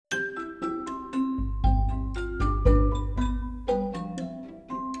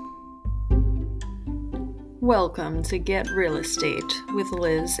Welcome to Get Real Estate with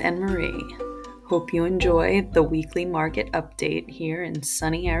Liz and Marie. Hope you enjoy the weekly market update here in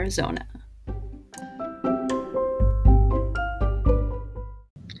sunny Arizona.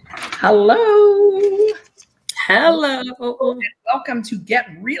 Hello. Hello. Welcome to Get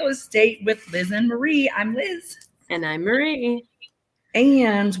Real Estate with Liz and Marie. I'm Liz. And I'm Marie.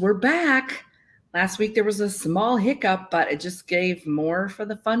 And we're back. Last week there was a small hiccup, but it just gave more for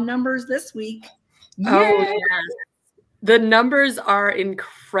the fun numbers this week. Oh, yeah. The numbers are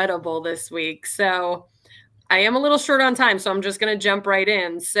incredible this week. So I am a little short on time, so I'm just going to jump right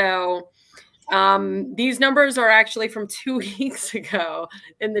in. So these numbers are actually from 2 weeks ago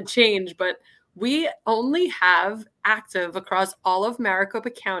in the change, but we only have active across all of Maricopa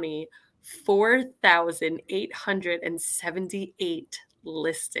County 4,878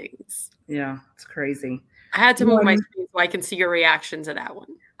 listings. Yeah, it's crazy. I had to move my screen so I can see your reaction to that one.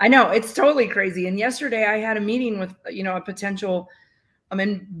 I know, it's totally crazy. And yesterday I had a meeting with, a potential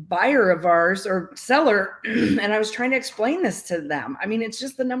buyer of ours or seller, and I was trying to explain this to them. I mean, it's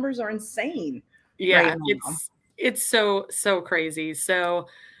just the numbers are insane. Yeah, it's so crazy. So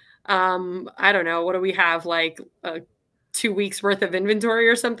I don't know, what do we have, like 2 weeks worth of inventory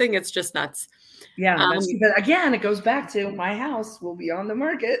or something? It's just nuts. Yeah, but again, it goes back to my house will be on the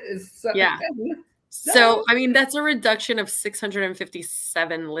market. So, I mean, that's a reduction of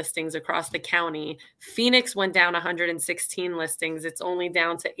 657 listings across the county. Phoenix went down 116 listings. It's only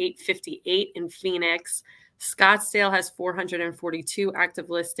down to 858 in Phoenix. Scottsdale has 442 active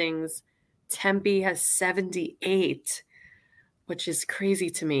listings. Tempe has 78, which is crazy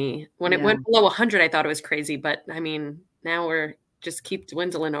to me. When it went below 100, I thought it was crazy. But, I mean, now we're just keep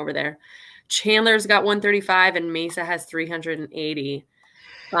dwindling over there. Chandler's got 135 and Mesa has 380.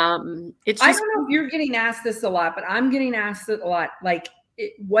 I don't know if you're getting asked this a lot, but I'm getting asked it a lot. Like,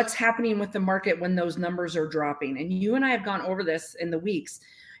 what's happening with the market when those numbers are dropping? And you and I have gone over this in the weeks.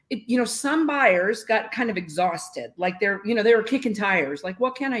 Some buyers got kind of exhausted. Like they were kicking tires. Like,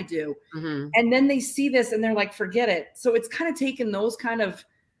 what can I do? Mm-hmm. And then they see this and they're like, forget it. So it's kind of taken those kind of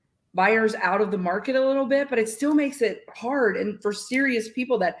buyers out of the market a little bit, but it still makes it hard. And for serious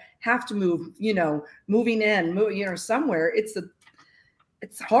people that have to move, moving in, somewhere, it's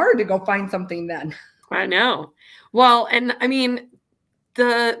hard to go find something then. I know. Well, and I mean,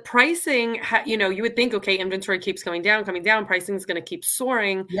 the pricing, you would think, okay, inventory keeps coming down, pricing is going to keep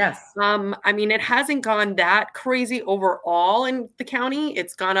soaring. Yes. I mean, it hasn't gone that crazy overall in the county.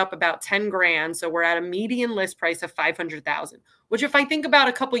 It's gone up about 10 grand. So we're at a median list price of 500,000, which if I think about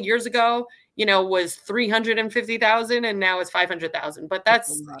a couple of years ago, was 350,000 and now it's 500,000. But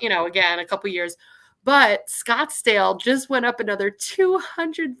that's, again, a couple of years. But Scottsdale just went up another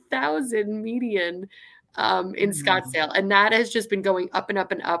 200,000 median in Scottsdale. And that has just been going up and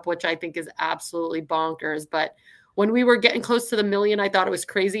up and up, which I think is absolutely bonkers. But when we were getting close to the million, I thought it was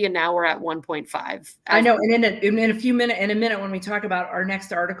crazy. And now we're at 1.5. I know. And in a minute, when we talk about our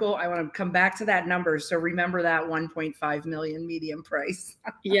next article, I want to come back to that number. So remember that 1.5 million median price.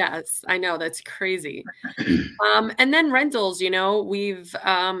 Yes, I know. That's crazy. And then rentals, we've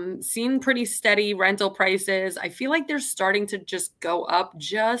seen pretty steady rental prices. I feel like they're starting to just go up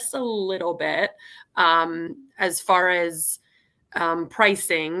just a little bit as far as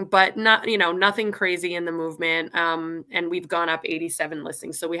pricing, but not, nothing crazy in the movement. And we've gone up 87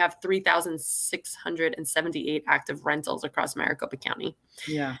 listings. So we have 3,678 active rentals across Maricopa County.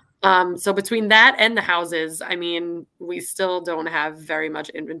 Yeah. So between that and the houses, I mean, we still don't have very much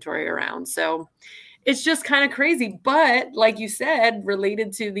inventory around. So it's just kind of crazy. But like you said,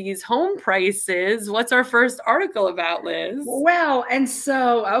 related to these home prices, what's our first article about, Liz? Well, and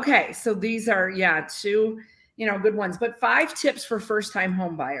so, okay. So these are, two good ones, but 5 tips for first-time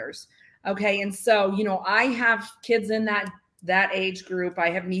home buyers. Okay. And so, I have kids in that age group. I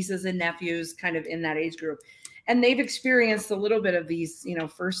have nieces and nephews kind of in that age group, and they've experienced a little bit of these,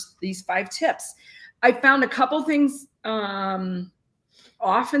 these 5 tips. I found a couple things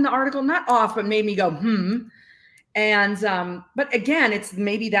off in the article, not off, but made me go, And, but again, it's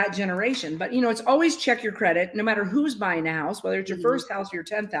maybe that generation, but it's always check your credit, no matter who's buying a house, whether it's your first house or your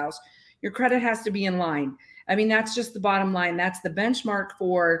 10th house, your credit has to be in line. I mean, that's just the bottom line. That's the benchmark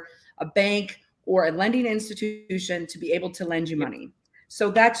for a bank or a lending institution to be able to lend you money. So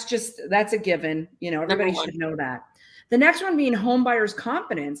that's a given. Everybody should know that. The next one being home buyers'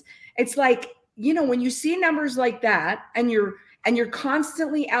 confidence. It's like, when you see numbers like that and you're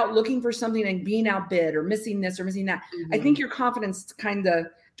constantly out looking for something and being outbid or missing this or missing that, I think your confidence kind of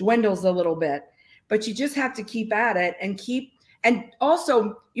dwindles a little bit, but you just have to keep at it and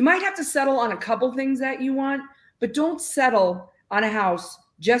also you might have to settle on a couple things that you want, but don't settle on a house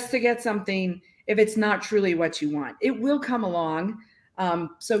just to get something if it's not truly what you want. It will come along.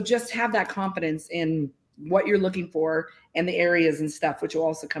 So just have that confidence in what you're looking for and the areas and stuff, which will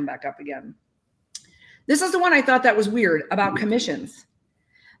also come back up again. This is the one I thought that was weird about commissions,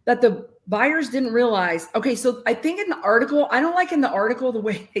 that the buyers didn't realize. Okay, so I think in the article, I don't like in the article the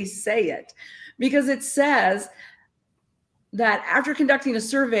way they say it, because it says that after conducting a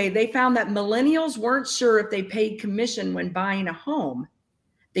survey, they found that millennials weren't sure if they paid commission when buying a home.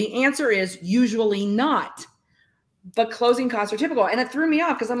 The answer is usually not, but closing costs are typical. And it threw me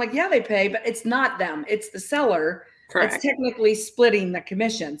off because I'm like, yeah, they pay, but it's not them. It's the seller. Correct. That's technically splitting the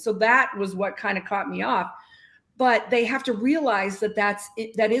commission. So that was what kind of caught me off. But they have to realize that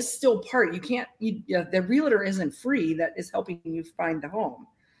that is still part. You can't, the realtor isn't free. That is helping you find the home.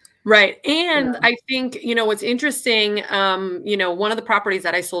 Right. And I think, what's interesting, one of the properties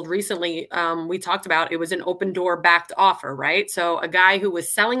that I sold recently, we talked about, it was an open door backed offer, right? So a guy who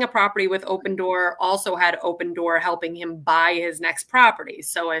was selling a property with open door also had open door helping him buy his next property.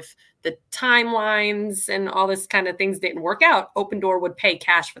 So if the timelines and all this kind of things didn't work out, open door would pay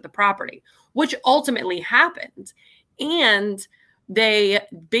cash for the property, which ultimately happened. And they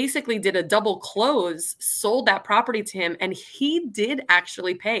basically did a double close, sold that property to him, and he did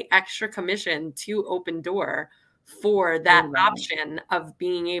actually pay extra commission to Open Door for that option of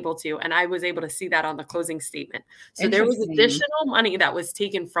being able to. And I was able to see that on the closing statement. So there was additional money that was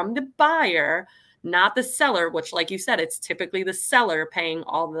taken from the buyer, not the seller, which, like you said, it's typically the seller paying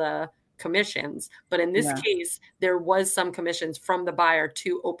all the commissions. But in this case, there was some commissions from the buyer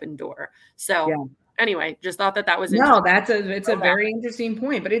to Open Door. So anyway, just thought that was interesting. No, it's a very interesting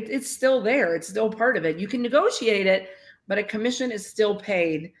point, but it's still there. It's still part of it. You can negotiate it, but a commission is still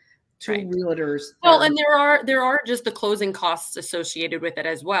paid to realtors. Well, and there are just the closing costs associated with it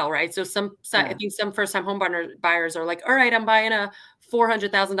as well, right? So I think some first-time home buyers are like, all right, I'm buying a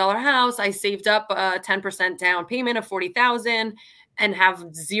 $400,000 house. I saved up a 10% down payment of $40,000. And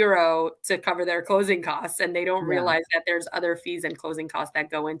have zero to cover their closing costs. And they don't realize that there's other fees and closing costs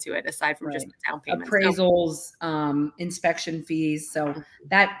that go into it aside from just the down payment. Appraisals, inspection fees. So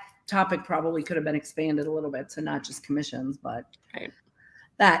that topic probably could have been expanded a little bit to not just commissions, but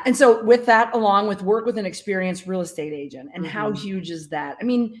that. And so with that, along with work with an experienced real estate agent, and how huge is that? I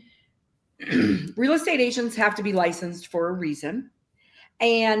mean, real estate agents have to be licensed for a reason.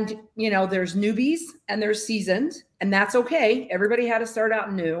 And, there's newbies and there's seasoned, and that's okay. Everybody had to start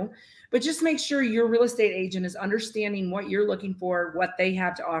out new, but just make sure your real estate agent is understanding what you're looking for, what they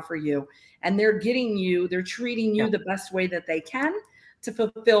have to offer you. And they're treating you the best way that they can to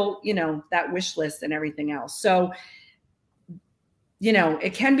fulfill, that wish list and everything else. So,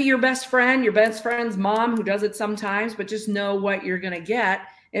 it can be your best friend's mom who does it sometimes, but just know what you're going to get.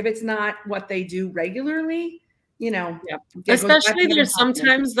 If it's not what they do regularly, especially there's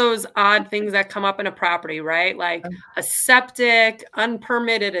sometimes those odd things that come up in a property, right? Like a septic,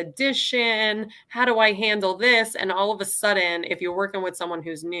 unpermitted addition. How do I handle this? And all of a sudden, if you're working with someone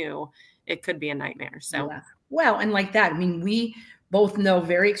who's new, it could be a nightmare. So, well, and like that, I mean, we both know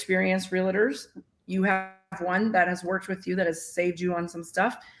very experienced realtors. You have one that has worked with you that has saved you on some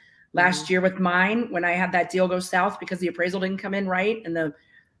stuff. Last year with mine, when I had that deal go south because the appraisal didn't come in right, and the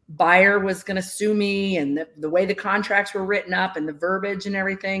buyer was going to sue me, and the way the contracts were written up and the verbiage and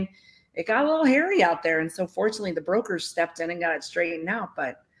everything, it got a little hairy out there. And so fortunately the brokers stepped in and got it straightened out,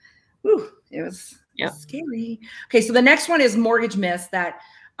 but it was scary. Okay. So the next one is mortgage miss. That,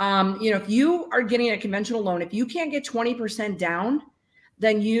 if you are getting a conventional loan, if you can't get 20% down,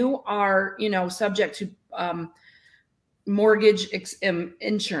 then you are, subject to, mortgage insurance.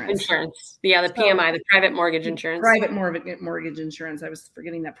 Yeah, the PMI, the private mortgage insurance. Private mortgage insurance. I was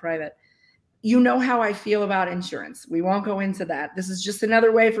forgetting that private. You know how I feel about insurance. We won't go into that. This is just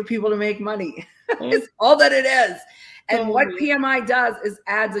another way for people to make money. It's all that it is. And what PMI does is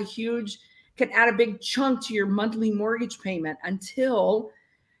can add a big chunk to your monthly mortgage payment until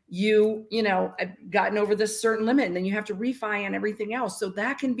you have gotten over this certain limit, and then you have to refi and everything else. So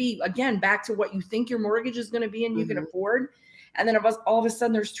that can be, again, back to what you think your mortgage is going to be and you can afford. And then all of a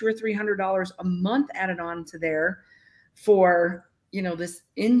sudden there's $200 or $300 a month added on to there for, this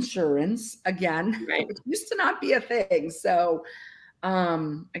insurance again, which used to not be a thing. So,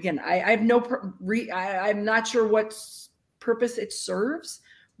 again, I'm not sure what purpose it serves,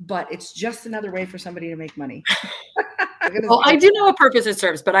 but it's just another way for somebody to make money. Well, I do know what purpose it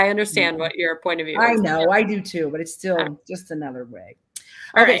serves, but I understand what your point of view is. I know, I do too, but it's still just another way.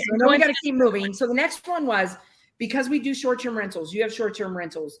 Okay, so now we got to keep moving. So the next one was, because we do short-term rentals, you have short-term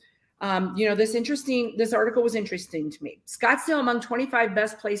rentals. This article was interesting to me. Scottsdale among 25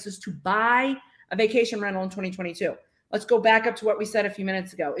 best places to buy a vacation rental in 2022. let's go back up to what we said a few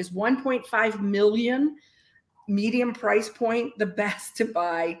minutes ago. Is 1.5 million medium price point the best to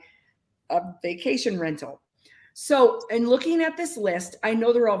buy a vacation rental? So in looking at this list, I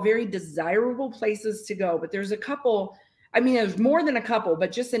know they're all very desirable places to go, but there's a couple, I mean, there's more than a couple,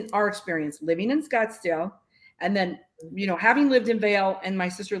 but just in our experience, living in Scottsdale, and then, you know, having lived in Vail and my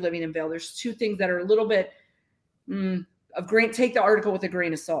sister living in Vail, there's two things that are a little bit of grain. Take the article with a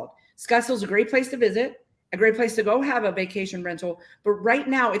grain of salt. Scottsdale's a great place to visit, a great place to go have a vacation rental. But right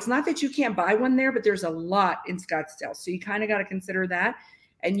now, it's not that you can't buy one there, but there's a lot in Scottsdale. So you kind of got to consider that.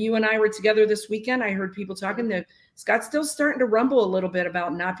 And you and I were together this weekend. I heard people talking that Scottsdale's starting to rumble a little bit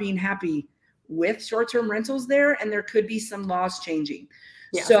about not being happy with short-term rentals there. And there could be some laws changing.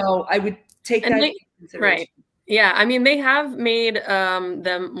 Yeah. So I would take that into consideration. Right. Yeah, I mean, they have made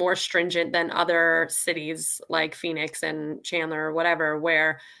them more stringent than other cities like Phoenix and Chandler or whatever,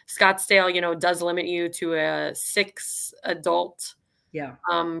 where Scottsdale, you know, does limit you to a 6 adult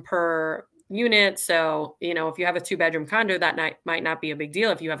per unit. So, you know, if you have a 2-bedroom condo, that might not be a big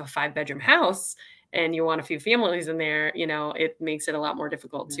deal. If you have a 5-bedroom house and you want a few families in there, you know, it makes it a lot more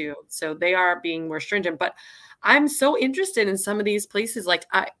difficult too. So they are being more stringent. But I'm so interested in some of these places. Like,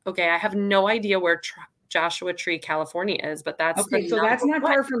 I have no idea where Joshua Tree, California is, but that's okay. So that's not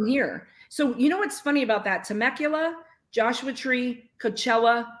far from here. So you know what's funny about that? Temecula, Joshua Tree,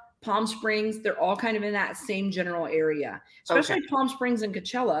 Coachella, Palm Springs, they're all kind of in that same general area. Especially Palm Springs and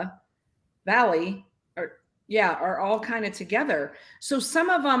Coachella Valley are all kind of together. So some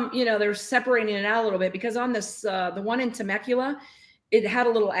of them, you know, they're separating it out a little bit because on this, the one in Temecula, it had a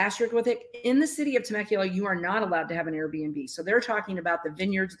little asterisk with it. In the city of Temecula, you are not allowed to have an Airbnb. So they're talking about the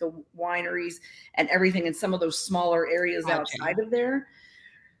vineyards, the wineries, and everything in some of those smaller areas outside of there.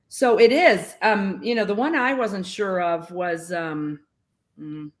 So it is, you know, the one I wasn't sure of was, I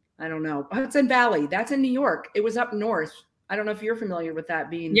don't know, Hudson Valley. That's in New York. It was up north. I don't know if you're familiar with that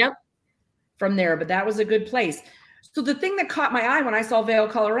being from there, but that was a good place. So the thing that caught my eye when I saw Vail,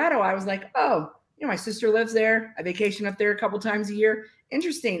 Colorado, I was like, oh, you know, my sister lives there. I vacation up there a couple times a year.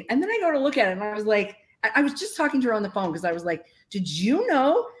 Interesting. And then I go to look at it and I was like, I was just talking to her on the phone because I was like, did you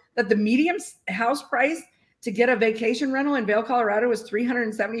know that the median house price to get a vacation rental in Vail, Colorado is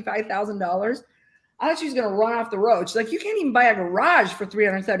 $375,000? I thought she was going to run off the road. She's like, you can't even buy a garage for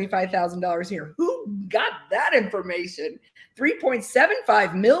 $375,000 here. Who got that information?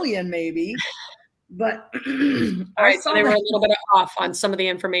 3.75 million maybe. But all right, so they were a little bit off on some of the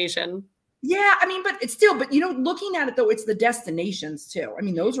information. Yeah, I mean, but it's still, but you know, looking at it though, it's the destinations too. I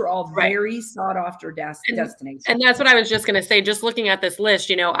mean, those are all very sought after destinations. And that's what I was just going to say. Just looking at this list,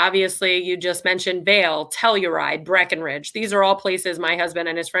 you know, obviously you just mentioned Vail, Telluride, Breckenridge. These are all places my husband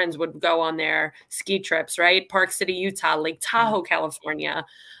and his friends would go on their ski trips, right? Park City, Utah, Lake Tahoe, California.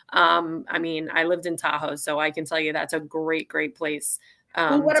 I mean, I lived in Tahoe, so I can tell you that's a great, great place.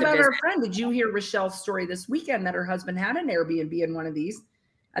 Well, what about our friend? Did you hear Rochelle's story this weekend that her husband had an Airbnb in one of these?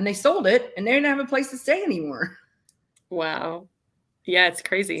 And they sold it and they didn't have a place to stay anymore. Wow. Yeah, it's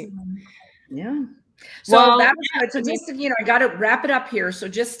crazy. Yeah. So well, that was good. So just, you know, I got to wrap it up here. So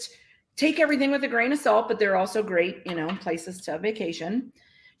just take everything with a grain of salt, but they're also great, you know, places to vacation.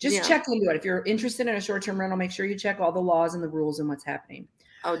 Just check into it. If you're interested in a short-term rental, make sure you check all the laws and the rules and what's happening.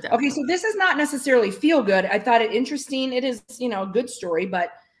 Oh, definitely. Okay. So this is not necessarily feel good. I thought it interesting. It is, you know, a good story,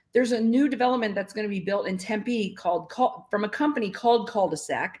 but there's a new development that's going to be built in Tempe from a company called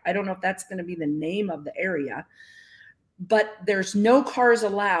Cul-de-sac. I don't know if that's going to be the name of the area, but there's no cars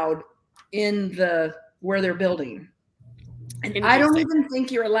allowed in where they're building. And I don't even think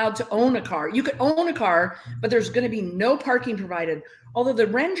you're allowed to own a car. You could own a car, but there's going to be no parking provided. Although the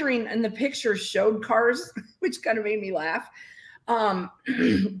rendering and the picture showed cars, which kind of made me laugh.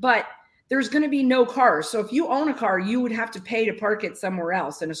 But there's going to be no cars. So if you own a car, you would have to pay to park it somewhere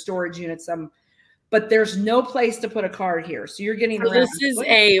else in a storage unit, but there's no place to put a car here. So you're getting this is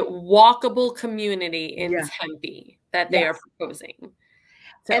a walkable community in Tempe that they are proposing.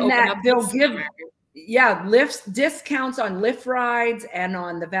 And that they'll give lifts, discounts on lift rides and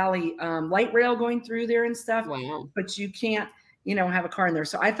on the Valley light rail going through there and stuff. Wow. But you can't, you know, have a car in there.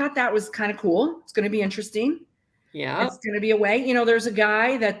 So I thought that was kind of cool. It's going to be interesting. Yeah. It's going to be a way, you know, there's a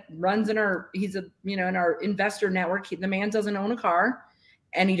guy that runs in our investor network. The man doesn't own a car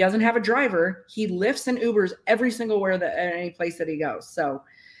and he doesn't have a driver. He lifts and Ubers every single any place that he goes. So,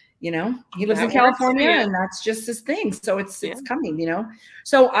 you know, he lives in California and that's just his thing. So it's coming, you know?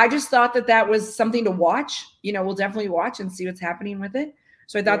 So I just thought that was something to watch, you know, we'll definitely watch and see what's happening with it.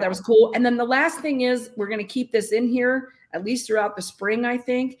 So I thought that was cool. And then the last thing is we're going to keep this in here at least throughout the spring. I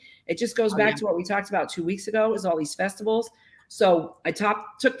think it just goes back to what we talked about 2 weeks ago is all these festivals. So I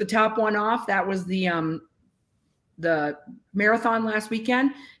took the top one off. That was the the marathon last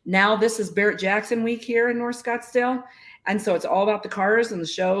weekend. Now this is Barrett Jackson week here in North Scottsdale. And so it's all about the cars and the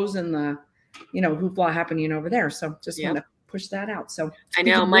shows and the, hoopla happening over there. So just want to push that out. So I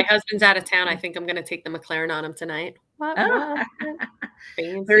know my husband's out of town. I think I'm going to take the McLaren on him tonight.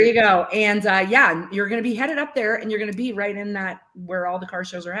 There you go. And yeah, you're going to be headed up there, and you're going to be right in that where all the car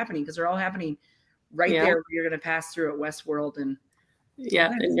shows are happening, because they're all happening right there where you're going to pass through at Westworld and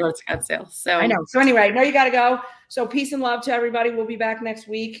in North Scottsdale. So I know. So anyway, I know you got to go. So peace and love to everybody. We'll be back next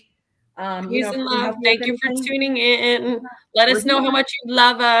week. Peace and love. Thank you for tuning in. Let us know how much you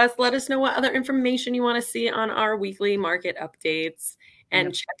love us. Let us know what other information you want to see on our weekly market updates.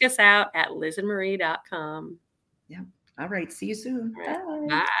 And check us out at lizandmarie.com. Yeah. All right. See you soon.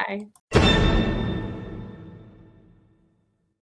 Right. Bye.